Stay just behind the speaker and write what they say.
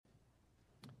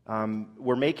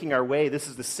We're making our way. This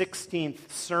is the 16th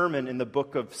sermon in the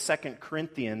book of 2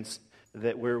 Corinthians,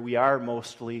 where we are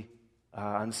mostly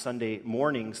on Sunday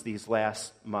mornings these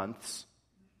last months.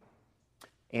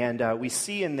 And we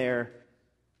see in there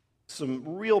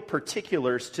some real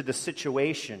particulars to the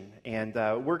situation, and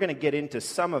we're going to get into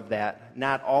some of that,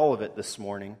 not all of it this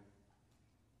morning.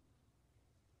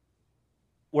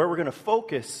 Where we're going to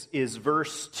focus is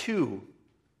verse 2,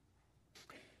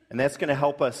 and that's going to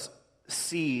help us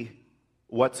see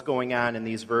what's going on in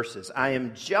these verses. I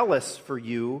am jealous for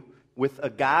you with a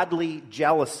godly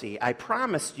jealousy. I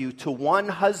promised you to one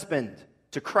husband,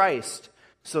 to Christ,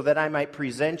 so that I might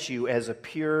present you as a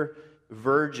pure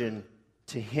virgin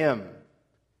to him.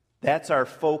 That's our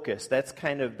focus. That's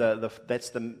kind of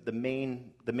the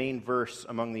main verse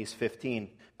among these 15.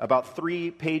 About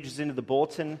 3 pages into the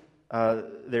bulletin,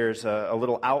 there's a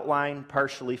little outline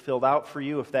partially filled out for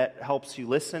you if that helps you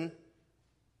listen.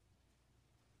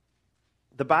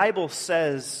 The Bible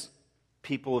says,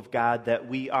 people of God, that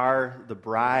we are the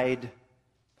bride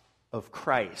of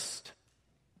Christ.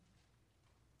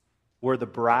 We're the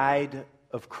bride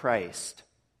of Christ.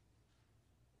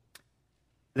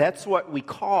 That's what we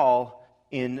call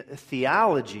in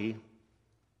theology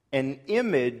an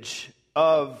image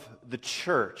of the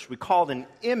church. We call it an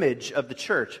image of the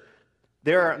church.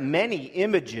 There are many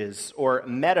images or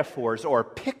metaphors or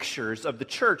pictures of the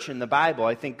church in the Bible.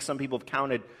 I think some people have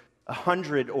counted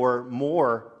 100 or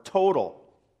more total.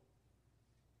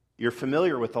 You're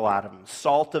familiar with a lot of them.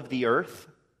 Salt of the earth.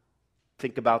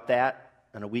 Think about that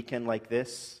on a weekend like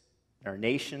this. Our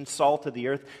nation, salt of the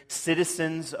earth.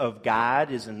 Citizens of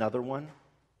God is another one.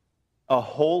 A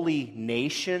holy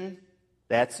nation,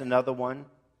 that's another one.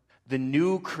 The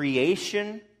new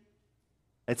creation,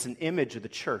 it's an image of the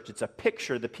church. It's a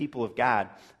picture of the people of God.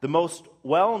 The most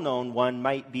well-known one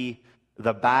might be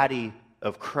the body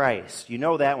of Christ. You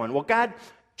know that one. Well, God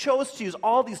chose to use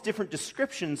all these different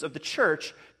descriptions of the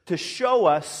church to show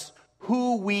us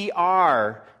who we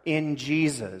are in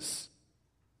Jesus.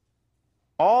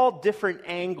 All different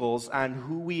angles on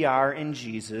who we are in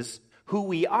Jesus, who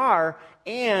we are,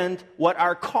 and what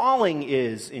our calling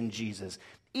is in Jesus.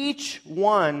 Each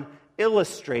one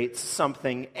illustrates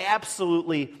something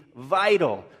absolutely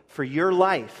vital for your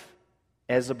life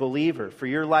as a believer, for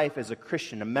your life as a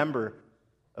Christian, a member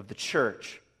of the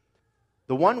church.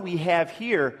 The one we have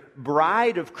here,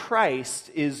 Bride of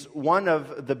Christ, is one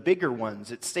of the bigger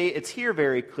ones. It's here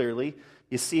very clearly.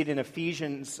 You see it in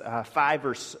Ephesians 5,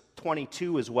 verse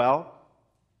 22 as well.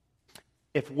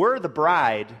 If we're the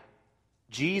bride,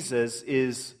 Jesus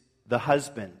is the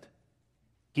husband.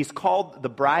 He's called the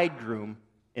bridegroom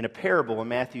in a parable in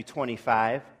Matthew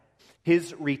 25.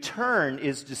 His return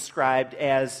is described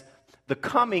as the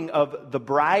coming of the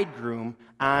bridegroom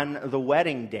on the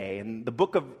wedding day. And the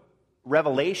book of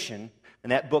Revelation,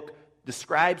 and that book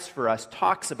describes for us,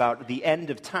 talks about the end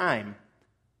of time.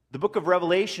 The book of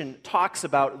Revelation talks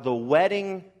about the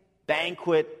wedding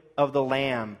banquet of the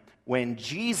Lamb when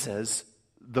Jesus,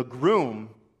 the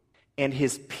groom, and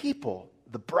his people,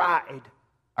 the bride,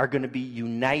 are going to be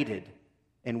united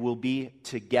and will be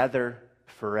together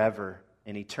forever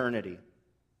in eternity.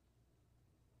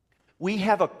 We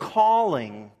have a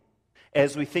calling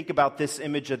as we think about this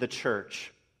image of the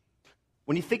church.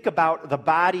 When you think about the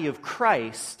body of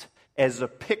Christ as a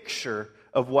picture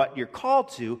of what you're called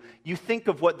to, you think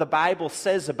of what the Bible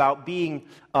says about being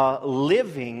a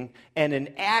living and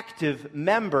an active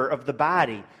member of the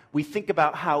body. We think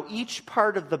about how each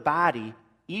part of the body,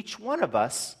 each one of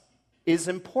us, is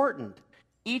important.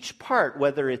 Each part,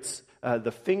 whether it's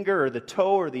the finger or the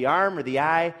toe or the arm or the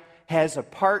eye, has a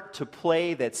part to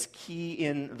play that's key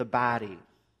in the body.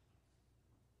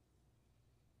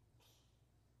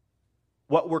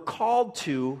 What we're called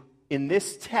to in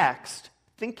this text,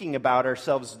 thinking about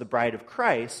ourselves as the bride of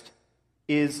Christ,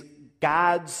 is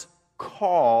God's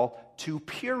call to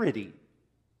purity.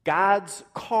 God's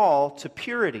call to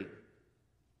purity.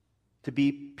 To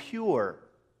be pure.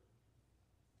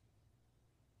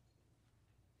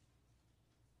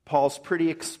 Paul's pretty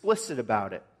explicit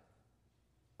about it.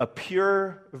 A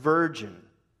pure virgin.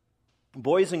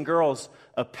 Boys and girls,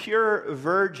 a pure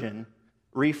virgin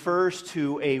refers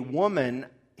to a woman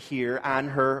here on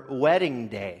her wedding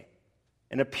day.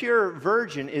 And a pure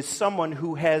virgin is someone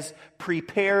who has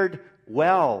prepared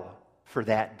well for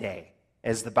that day,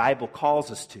 as the Bible calls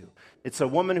us to. It's a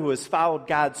woman who has followed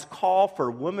God's call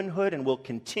for womanhood and will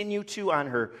continue to on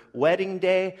her wedding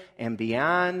day and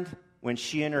beyond when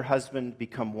she and her husband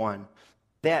become one.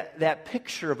 That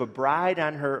picture of a bride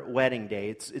on her wedding day,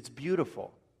 it's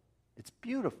beautiful. It's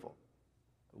beautiful.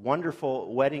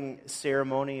 Wonderful wedding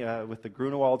ceremony with the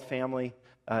Grunewald family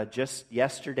just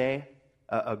yesterday,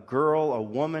 a girl, a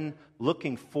woman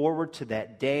looking forward to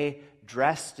that day,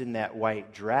 dressed in that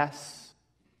white dress.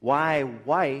 Why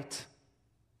white?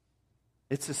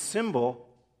 It's a symbol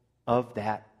of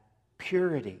that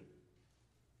purity.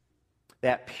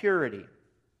 That purity,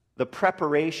 the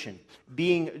preparation,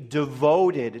 being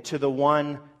devoted to the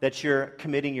one that you're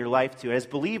committing your life to. As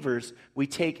believers, we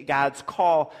take God's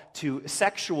call to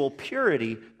sexual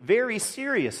purity very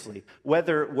seriously,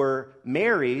 whether we're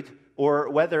married or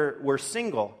whether we're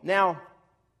single. Now,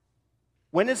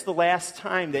 when is the last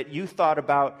time that you thought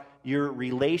about your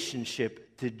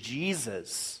relationship to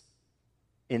Jesus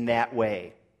in that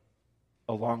way,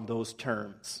 along those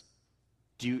terms?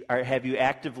 Have you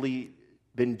actively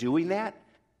been doing that?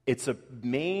 It's a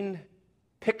main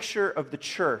picture of the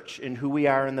church and who we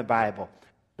are in the Bible.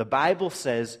 The Bible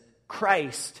says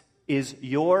Christ is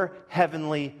your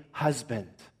heavenly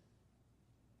husband,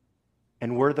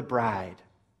 and we're the bride.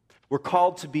 We're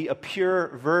called to be a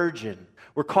pure virgin.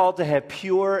 We're called to have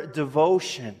pure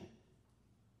devotion.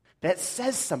 That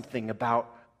says something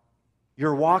about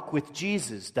your walk with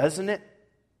Jesus, doesn't it?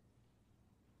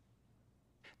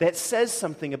 That says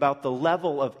something about the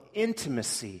level of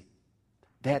intimacy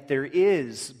that there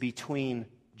is between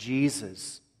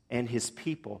Jesus and his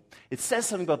people. It says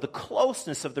something about the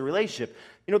closeness of the relationship.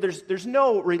 You know, there's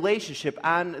no relationship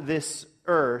on this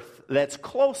earth that's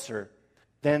closer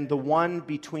than the one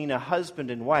between a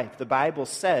husband and wife. The Bible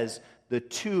says the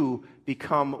two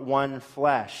become one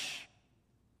flesh.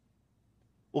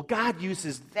 Well, God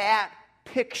uses that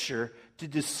picture to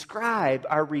describe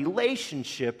our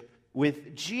relationship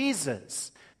with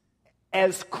Jesus.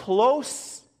 As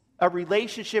close a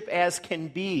relationship as can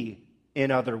be,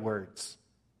 in other words.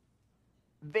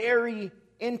 Very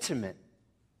intimate.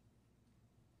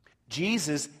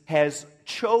 Jesus has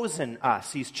chosen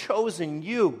us. He's chosen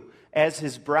you as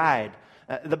his bride.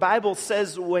 The Bible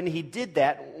says when he did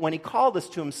that, when he called us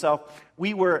to himself,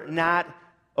 we were not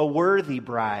a worthy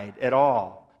bride at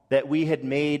all, that we had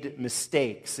made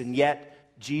mistakes, and yet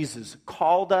Jesus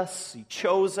called us, he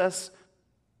chose us,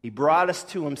 he brought us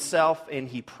to himself, and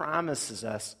he promises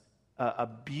us a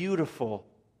beautiful,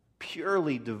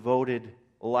 purely devoted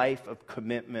life of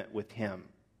commitment with him.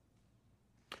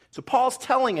 So Paul's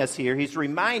telling us here, he's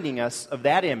reminding us of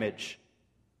that image,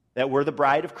 that we're the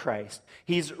bride of Christ.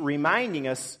 He's reminding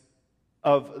us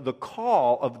of the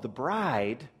call of the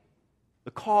bride,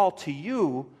 the call to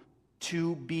you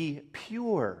to be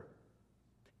pure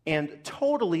and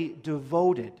totally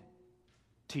devoted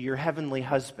to your heavenly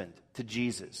husband, to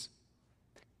Jesus.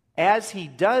 As he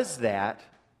does that,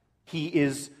 he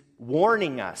is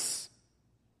warning us.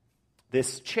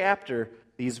 This chapter,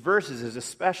 these verses,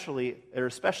 are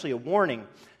especially a warning.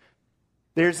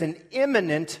 There's an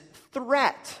imminent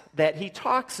threat that he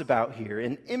talks about here,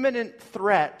 an imminent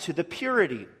threat to the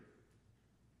purity.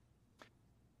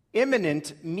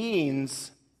 Imminent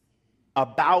means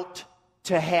about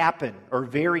to happen or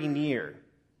very near.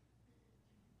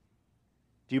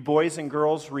 Do you boys and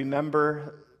girls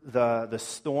remember the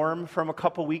storm from a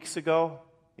couple weeks ago?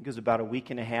 I think it was about a week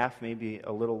and a half, maybe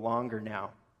a little longer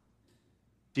now.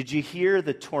 Did you hear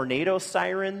the tornado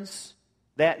sirens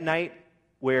that night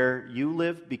where you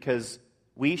lived? Because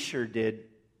we sure did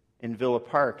in Villa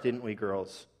Park, didn't we,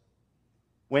 girls?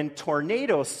 When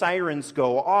tornado sirens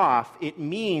go off, it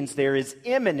means there is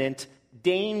imminent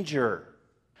danger.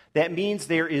 That means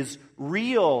there is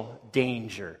real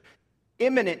danger.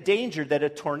 Imminent danger that a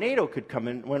tornado could come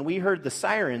in. When we heard the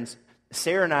sirens,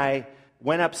 Sarah and I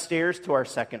went upstairs to our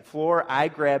second floor. I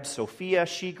grabbed Sophia,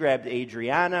 she grabbed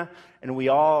Adriana, and we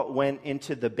all went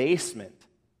into the basement.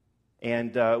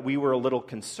 And we were a little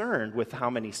concerned with how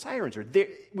many sirens were there.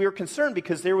 We were concerned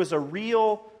because there was a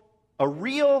real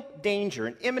danger,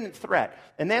 an imminent threat.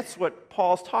 And that's what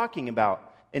Paul's talking about.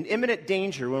 An imminent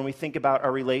danger when we think about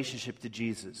our relationship to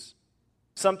Jesus.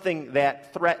 Something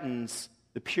that threatens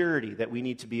the purity that we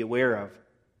need to be aware of.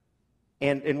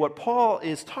 And what Paul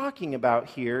is talking about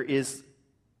here is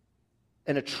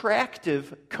an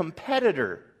attractive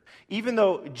competitor. Even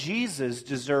though Jesus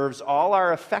deserves all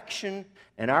our affection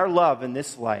and our love in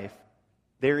this life,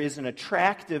 there is an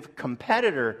attractive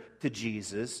competitor to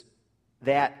Jesus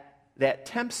that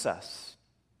tempts us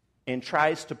and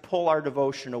tries to pull our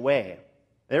devotion away.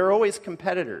 There are always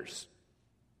competitors.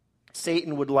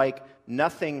 Satan would like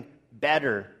nothing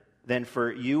better than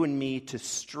for you and me to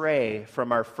stray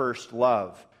from our first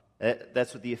love.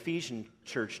 That's what the Ephesian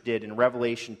church did in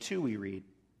Revelation 2, we read.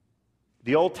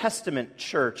 The Old Testament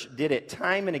church did it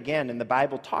time and again, and the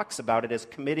Bible talks about it as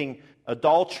committing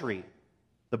adultery.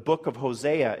 The book of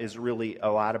Hosea is really a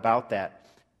lot about that.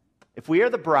 If we are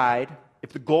the bride,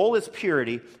 if the goal is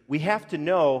purity, we have to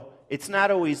know it's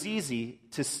not always easy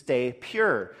to stay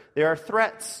pure. There are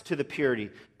threats to the purity.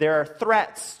 There are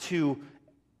threats to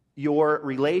your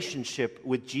relationship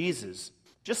with Jesus.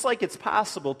 Just like it's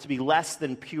possible to be less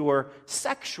than pure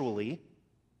sexually,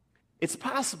 it's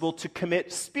possible to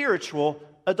commit spiritual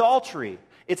adultery.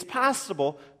 It's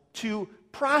possible to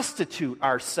prostitute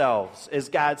ourselves as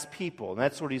God's people. And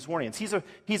that's what he's warning us.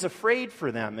 He's afraid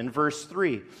for them in verse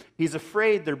 3. He's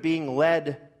afraid they're being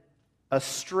led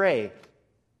astray.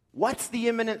 What's the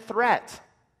imminent threat?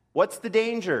 What's the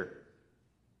danger?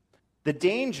 The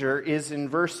danger is in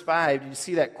verse 5. You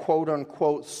see that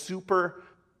quote-unquote super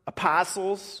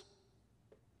apostles?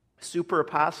 Super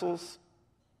apostles?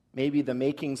 Maybe the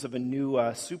makings of a new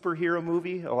superhero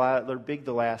movie. They're big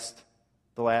the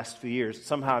last few years.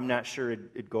 Somehow I'm not sure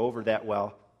it'd go over that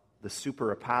well, the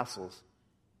super apostles.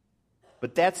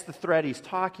 But that's the threat he's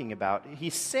talking about.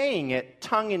 He's saying it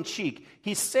tongue-in-cheek.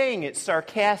 He's saying it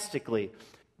sarcastically.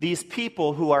 These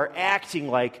people who are acting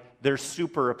like they're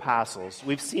super apostles.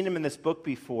 We've seen them in this book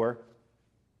before.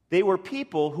 They were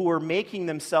people who were making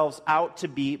themselves out to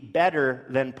be better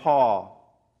than Paul.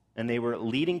 And they were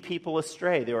leading people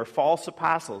astray. They were false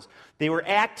apostles. They were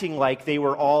acting like they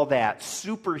were all that.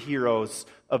 Superheroes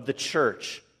of the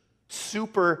church.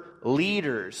 Super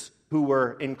leaders who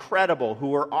were incredible, who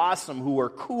were awesome, who were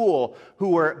cool, who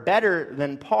were better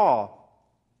than Paul.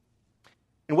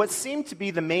 And what seemed to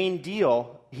be the main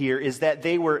deal here is that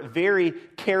they were very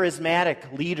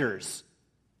charismatic leaders.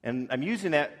 And I'm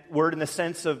using that word in the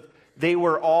sense of they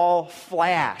were all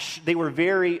flash. They were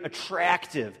very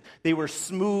attractive. They were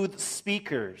smooth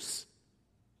speakers.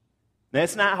 Now,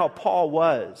 that's not how Paul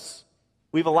was.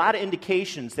 We have a lot of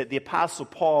indications that the Apostle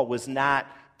Paul was not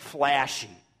flashy.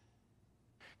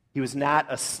 He was not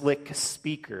a slick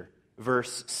speaker.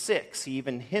 Verse 6, he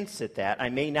even hints at that. I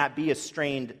may not be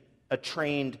a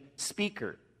trained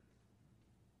speaker.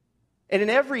 And in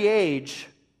every age,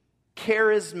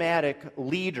 charismatic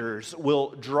leaders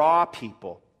will draw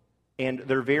people, and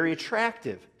they're very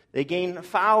attractive. They gain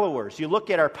followers. You look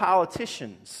at our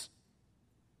politicians.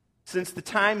 Since the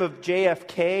time of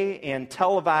JFK and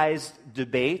televised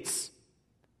debates,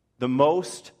 the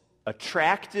most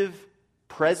attractive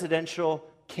presidential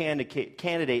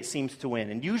candidate seems to win.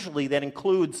 And usually that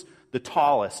includes the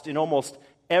tallest in almost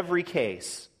every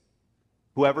case.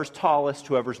 Whoever's tallest,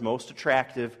 whoever's most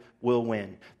attractive will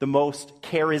win. The most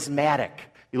charismatic.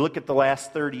 You look at the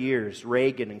last 30 years,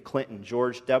 Reagan and Clinton,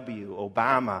 George W.,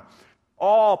 Obama,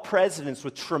 all presidents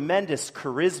with tremendous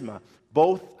charisma,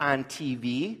 both on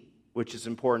TV, which is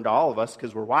important to all of us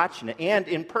because we're watching it, and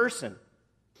in person.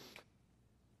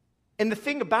 And the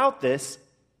thing about this,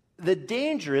 the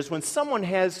danger is when someone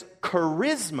has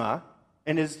charisma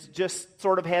and is just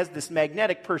sort of has this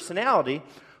magnetic personality,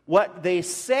 what they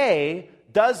say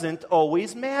doesn't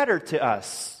always matter to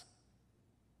us.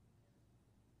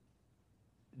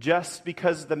 Just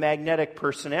because of the magnetic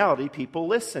personality, people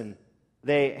listen.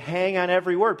 They hang on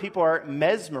every word. People are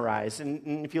mesmerized.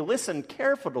 And if you listen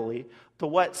carefully to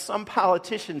what some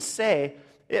politicians say,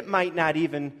 it might not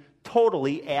even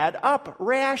totally add up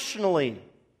rationally.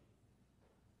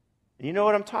 And you know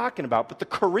what I'm talking about. But the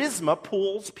charisma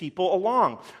pulls people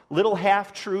along. Little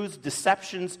half-truths,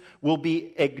 deceptions will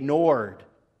be ignored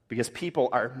because people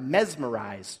are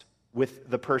mesmerized with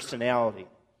the personality.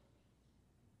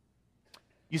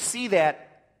 You see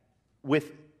that with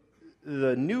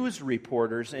the news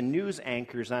reporters and news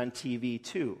anchors on TV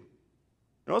too.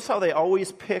 Notice how they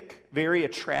always pick very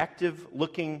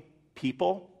attractive-looking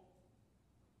people?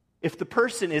 If the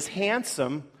person is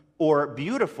handsome or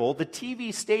beautiful, the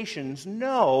TV stations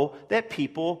know that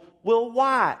people will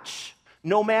watch,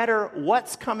 no matter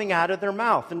what's coming out of their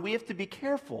mouth. And we have to be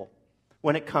careful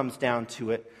when it comes down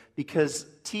to it, because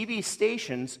TV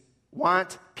stations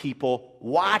want people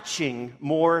watching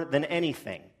more than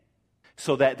anything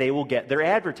so that they will get their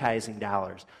advertising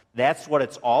dollars. That's what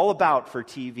it's all about for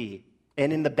TV.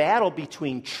 And in the battle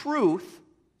between truth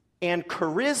and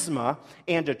charisma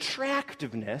and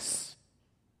attractiveness,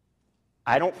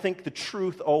 I don't think the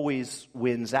truth always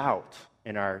wins out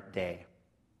in our day.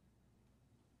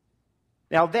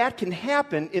 Now, that can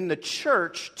happen in the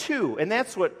church too, and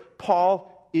that's what Paul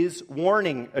is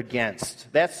warning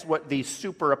against. That's what these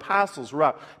super apostles were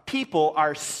about. People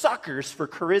are suckers for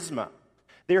charisma.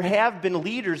 There have been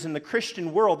leaders in the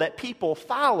Christian world that people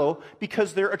follow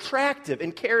because they're attractive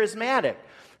and charismatic.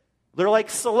 They're like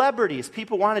celebrities.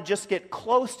 People want to just get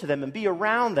close to them and be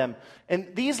around them.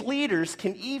 And these leaders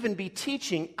can even be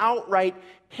teaching outright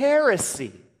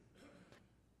heresy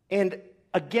and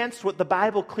against what the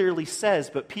Bible clearly says,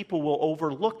 but people will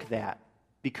overlook that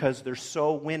because they're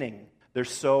so winning They're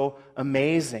so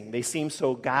amazing. They seem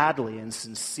so godly and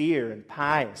sincere and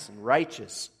pious and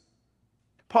righteous.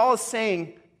 Paul is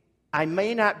saying, I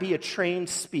may not be a trained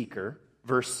speaker,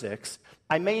 verse 6.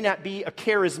 I may not be a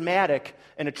charismatic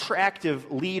and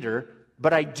attractive leader,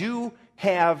 but I do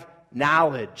have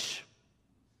knowledge.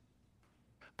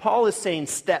 Paul is saying,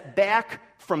 step back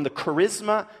from the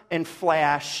charisma and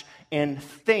flash and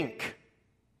think.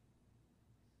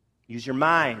 Use your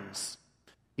minds.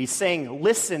 He's saying,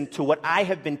 listen to what I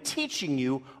have been teaching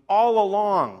you all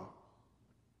along.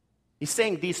 He's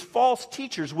saying these false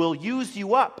teachers will use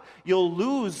you up. You'll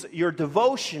lose your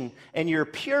devotion and your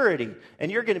purity,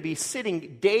 and you're going to be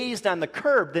sitting dazed on the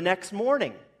curb the next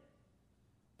morning.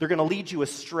 They're going to lead you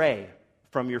astray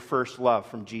from your first love,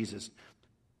 from Jesus.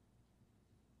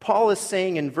 Paul is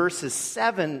saying in verses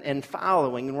 7 and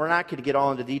following, and we're not going to get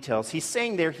all into details, he's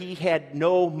saying there he had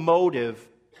no motive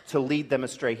to lead them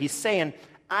astray. He's saying,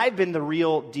 I've been the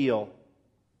real deal.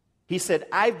 He said,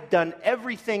 I've done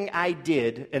everything I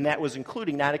did, and that was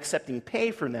including not accepting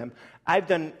pay from them. I've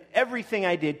done everything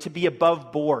I did to be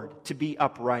above board, to be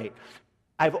upright.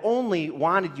 I've only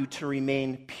wanted you to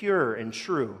remain pure and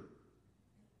true.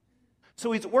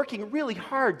 So he's working really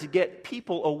hard to get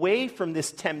people away from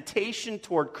this temptation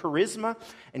toward charisma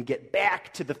and get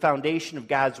back to the foundation of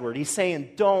God's word. He's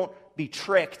saying, don't be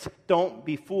tricked, don't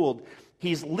be fooled.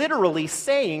 He's literally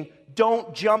saying,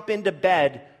 don't jump into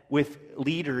bed with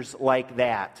leaders like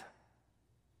that.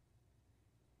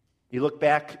 You look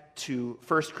back to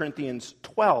 1 Corinthians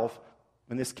 12,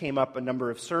 when this came up a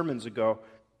number of sermons ago,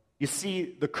 you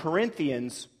see the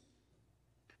Corinthians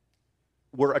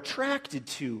were attracted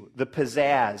to the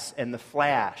pizzazz and the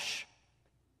flash.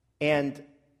 And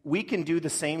we can do the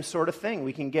same sort of thing.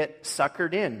 We can get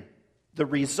suckered in. The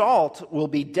result will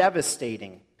be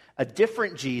devastating. A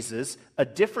different Jesus, a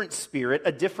different spirit,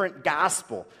 a different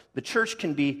gospel. The church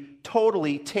can be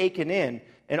totally taken in,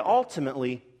 and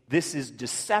ultimately, this is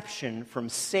deception from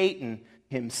Satan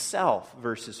himself,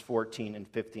 verses 14 and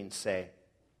 15 say.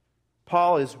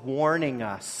 Paul is warning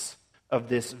us of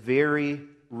this very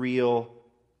real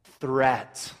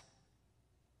threat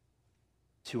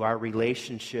to our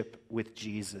relationship with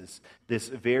Jesus, this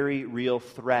very real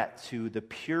threat to the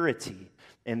purity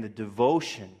and the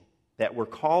devotion that we're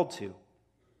called to.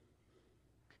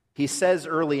 He says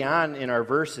early on in our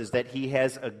verses that he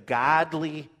has a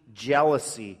godly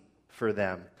jealousy for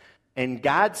them. And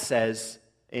God says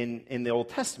in the Old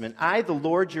Testament, I, the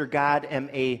Lord your God, am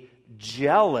a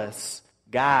jealous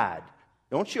God.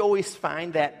 Don't you always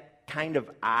find that kind of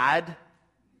odd?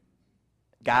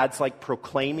 God's like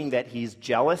proclaiming that he's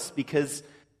jealous, because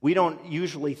we don't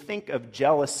usually think of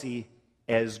jealousy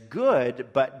as good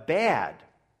but bad.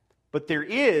 But there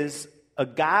is a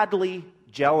godly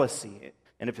jealousy.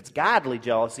 And if it's godly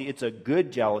jealousy, it's a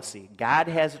good jealousy. God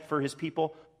has it for his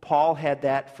people. Paul had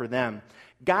that for them.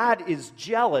 God is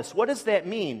jealous. What does that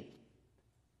mean?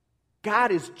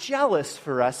 God is jealous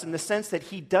for us in the sense that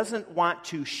he doesn't want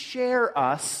to share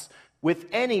us with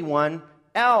anyone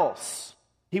else.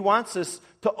 He wants us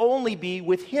to only be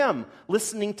with him,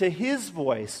 listening to his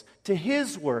voice, to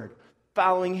his word,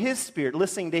 following his spirit,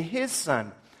 listening to his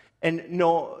son. And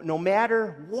no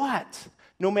matter what,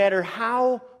 no matter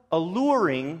how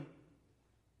alluring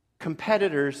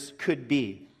competitors could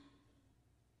be.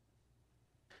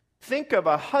 Think of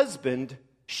a husband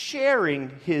sharing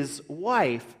his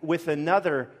wife with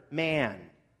another man.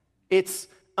 It's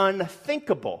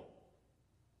unthinkable.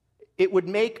 It would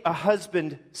make a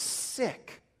husband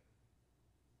sick.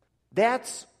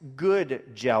 That's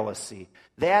good jealousy.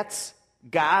 That's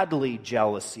godly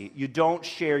jealousy. You don't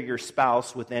share your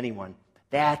spouse with anyone.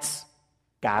 That's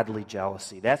godly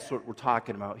jealousy. That's what we're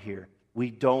talking about here. We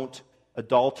don't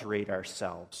adulterate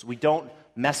ourselves. We don't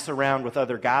mess around with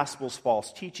other gospels,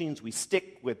 false teachings. We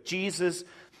stick with Jesus.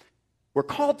 We're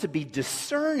called to be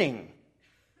discerning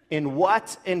in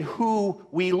what and who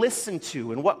we listen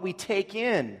to and what we take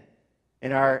in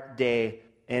our day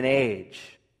and age.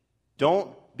 Don't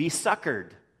be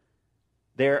suckered.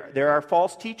 There are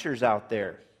false teachers out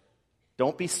there.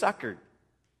 Don't be suckered.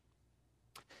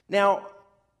 Now,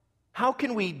 how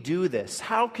can we do this?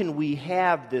 How can we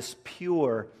have this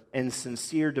pure and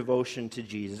sincere devotion to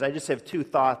Jesus? I just have two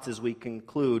thoughts as we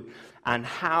conclude on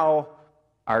how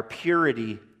our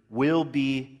purity will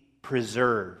be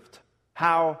preserved.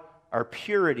 How our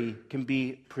purity can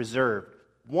be preserved.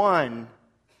 One,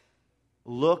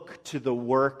 look to the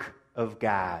work of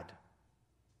God.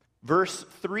 Verse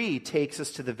 3 takes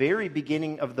us to the very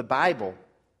beginning of the Bible.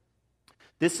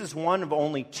 This is one of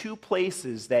only two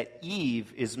places that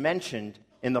Eve is mentioned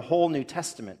in the whole New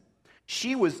Testament.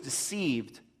 She was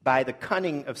deceived by the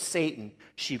cunning of Satan.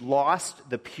 She lost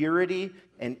the purity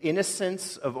and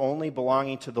innocence of only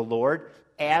belonging to the Lord.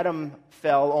 Adam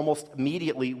fell almost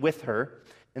immediately with her,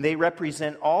 and they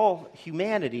represent all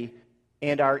humanity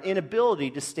and our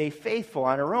inability to stay faithful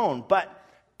on our own. But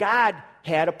God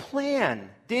had a plan,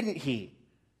 didn't he?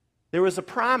 There was a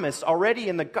promise already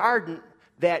in the garden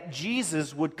that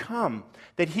Jesus would come,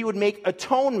 that he would make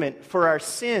atonement for our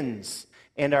sins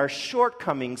and our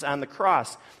shortcomings on the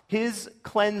cross. His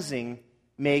cleansing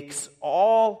makes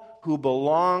all who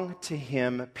belong to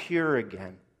him pure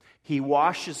again. He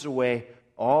washes away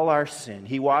all our sin.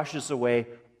 He washes away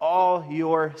all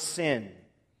your sin,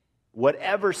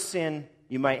 whatever sin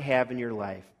you might have in your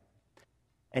life.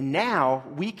 And now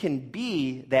we can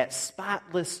be that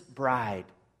spotless bride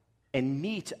and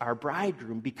meet our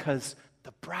bridegroom because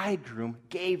the bridegroom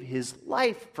gave his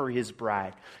life for his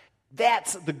bride.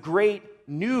 That's the great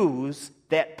news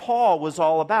that Paul was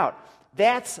all about.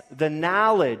 That's the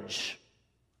knowledge.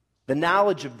 The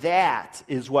knowledge of that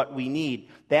is what we need.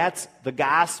 That's the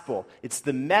gospel. It's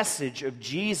the message of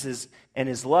Jesus and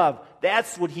his love.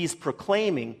 That's what he's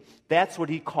proclaiming. That's what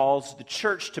he calls the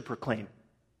church to proclaim.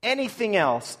 Anything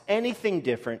else, anything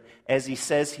different, as he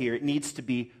says here, it needs to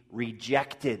be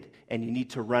rejected, and you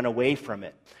need to run away from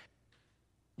it.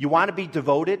 You want to be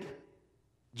devoted?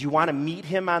 Do you want to meet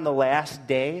him on the last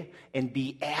day and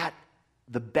be at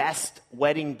the best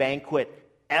wedding banquet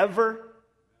ever?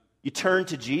 You turn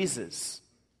to Jesus.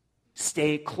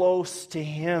 Stay close to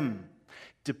him.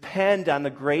 Depend on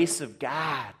the grace of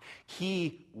God.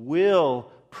 He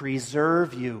will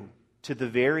preserve you to the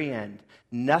very end.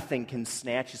 Nothing can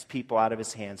snatch his people out of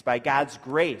his hands. By God's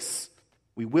grace,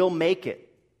 we will make it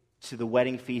to the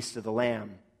wedding feast of the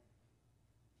Lamb.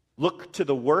 Look to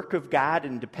the work of God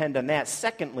and depend on that.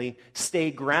 Secondly,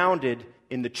 stay grounded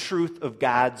in the truth of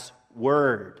God's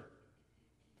word.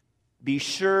 Be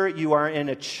sure you are in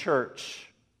a church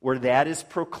where that is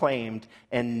proclaimed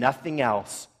and nothing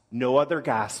else, no other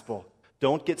gospel.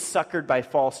 Don't get suckered by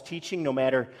false teaching, no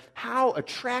matter how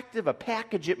attractive a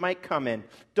package it might come in.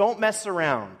 Don't mess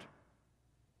around.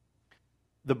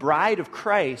 The bride of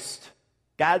Christ,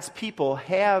 God's people,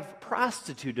 have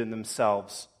prostituted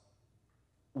themselves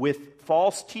with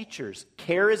false teachers,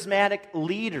 charismatic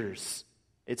leaders.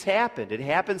 It's happened. It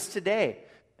happens today,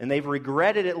 and they've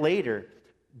regretted it later.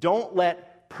 Don't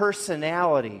let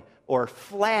personality or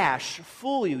flash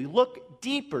fool you. Look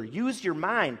deeper. Use your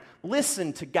mind.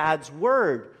 Listen to God's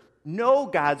word. Know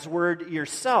God's word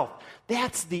yourself.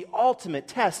 That's the ultimate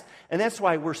test, and that's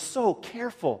why we're so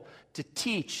careful to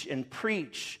teach and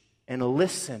preach and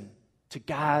listen to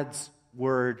God's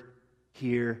word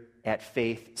here at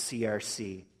Faith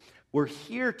CRC. We're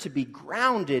here to be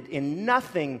grounded in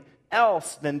nothing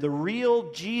else than the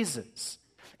real Jesus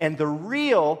and the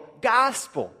real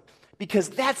gospel, because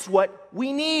that's what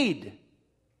we need.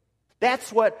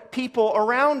 That's what people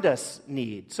around us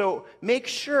need. So make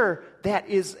sure that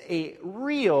is a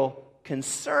real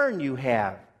concern you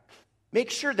have.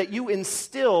 Make sure that you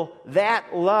instill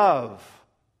that love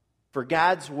for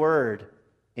God's word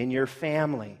in your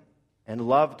family and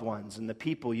loved ones and the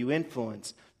people you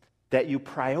influence, that you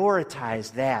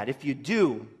prioritize that. If you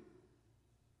do,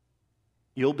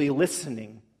 you'll be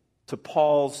listening to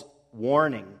Paul's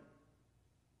warning,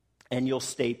 and you'll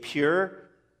stay pure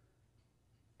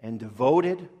and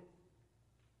devoted.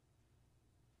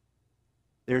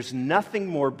 There's nothing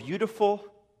more beautiful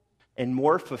and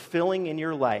more fulfilling in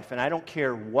your life, and I don't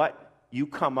care what you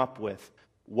come up with,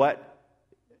 what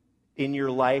in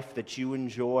your life that you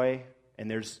enjoy,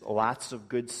 and there's lots of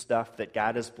good stuff that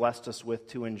God has blessed us with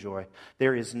to enjoy.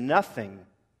 There is nothing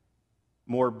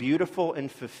more beautiful and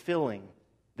fulfilling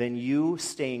than you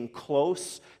staying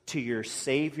close to your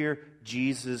Savior,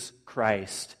 Jesus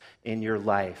Christ, in your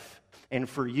life. And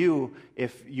for you,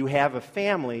 if you have a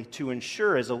family, to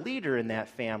ensure as a leader in that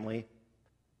family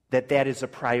that that is a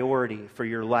priority for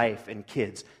your life and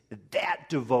kids. That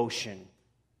devotion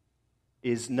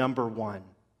is number one.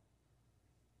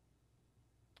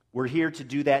 We're here to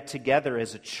do that together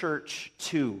as a church,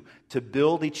 too, to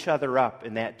build each other up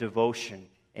in that devotion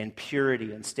and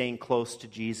purity and staying close to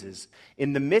Jesus.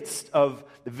 In the midst of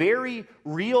very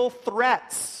real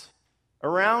threats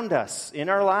around us, in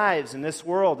our lives, in this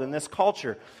world, in this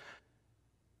culture,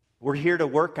 we're here to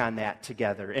work on that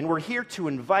together. And we're here to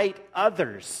invite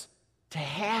others to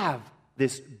have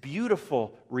this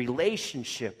beautiful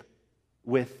relationship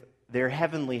with their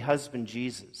heavenly husband,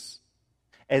 Jesus.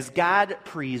 As God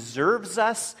preserves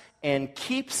us and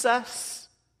keeps us,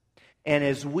 and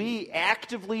as we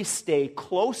actively stay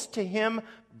close to him,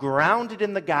 grounded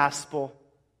in the gospel,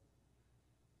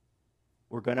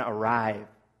 we're going to arrive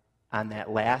on that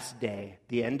last day,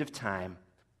 the end of time,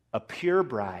 a pure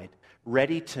bride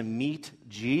ready to meet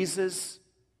Jesus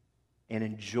and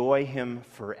enjoy him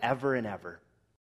forever and ever.